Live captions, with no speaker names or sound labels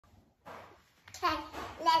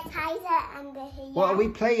Tiger and the here. What are we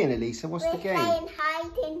playing, Elisa? What's the game? We're playing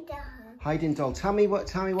hiding doll. Hiding doll. Tell me what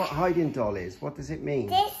hiding doll is. What does it mean?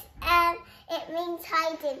 This it means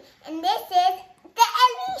hiding, and this is the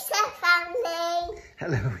Elisa family.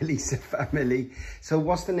 Hello, Elisa family. So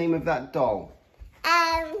what's the name of that doll?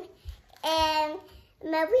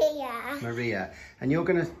 Maria. Maria. And you're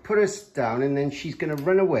going to put us down and then she's going to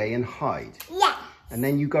run away and hide. Yes. And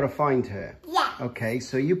then you've got to find her. Yeah. Okay,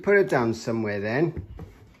 so you put her down somewhere then.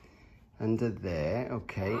 Under there,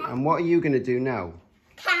 okay. And what are you going to do now?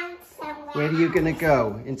 Count somewhere. Where are you going to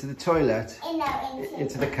go? Into the toilet?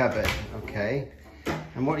 Into the cupboard, okay.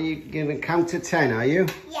 And what are you going to count to 10, are you?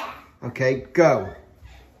 Yeah. Okay, go.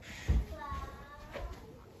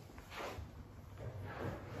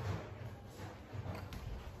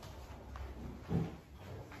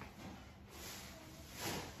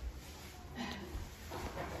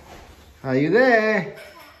 Are you there?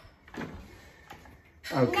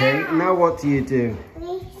 Okay, now what do you do?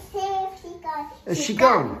 We see if she's gone. Is she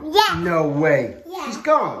gone? Yeah. No way. Yeah. She's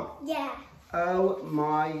gone? Yeah. Oh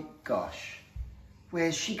my gosh.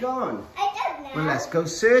 Where's she gone? I don't know. Well, let's go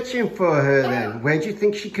searching for her then. Where do you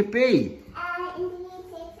think she could be? In the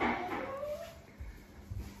music.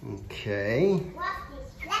 Okay. What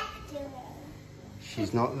is Black doing?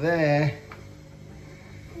 She's not there.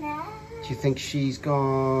 No. Do you think she's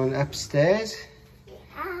gone upstairs?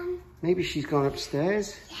 Maybe she's gone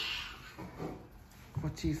upstairs. Yeah.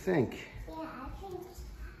 What do you think? Yeah, I think.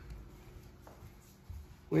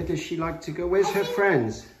 Where does she like to go? Where's her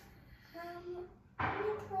friends? In the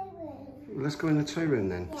toilet. Let's go in the toy room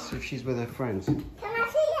then. Yeah. See if she's with her friends. Can I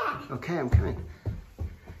see her? Okay, I'm coming.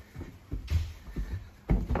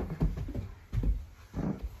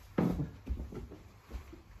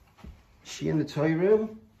 Is she in the toy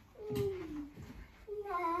room?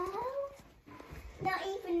 No. Not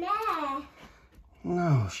even there.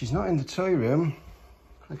 No, she's not in the toy room.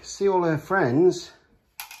 I can see all her friends.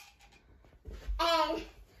 And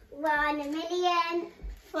 1 million.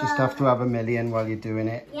 Just have to have 1 million while you're doing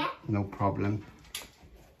it. Yeah. No problem.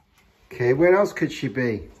 Okay, where else could she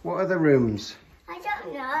be? What other rooms? I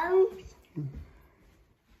don't know.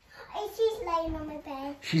 She's laying on my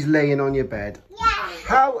bed. She's laying on your bed. Yeah.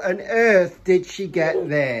 How on earth did she get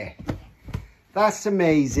there? That's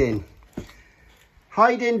amazing.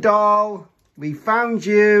 Hiding doll, we found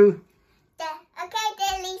you. Okay,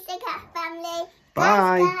 dear Lisa Cat family.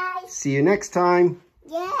 Bye. Thanks, guys. See you next time.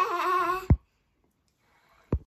 Yeah.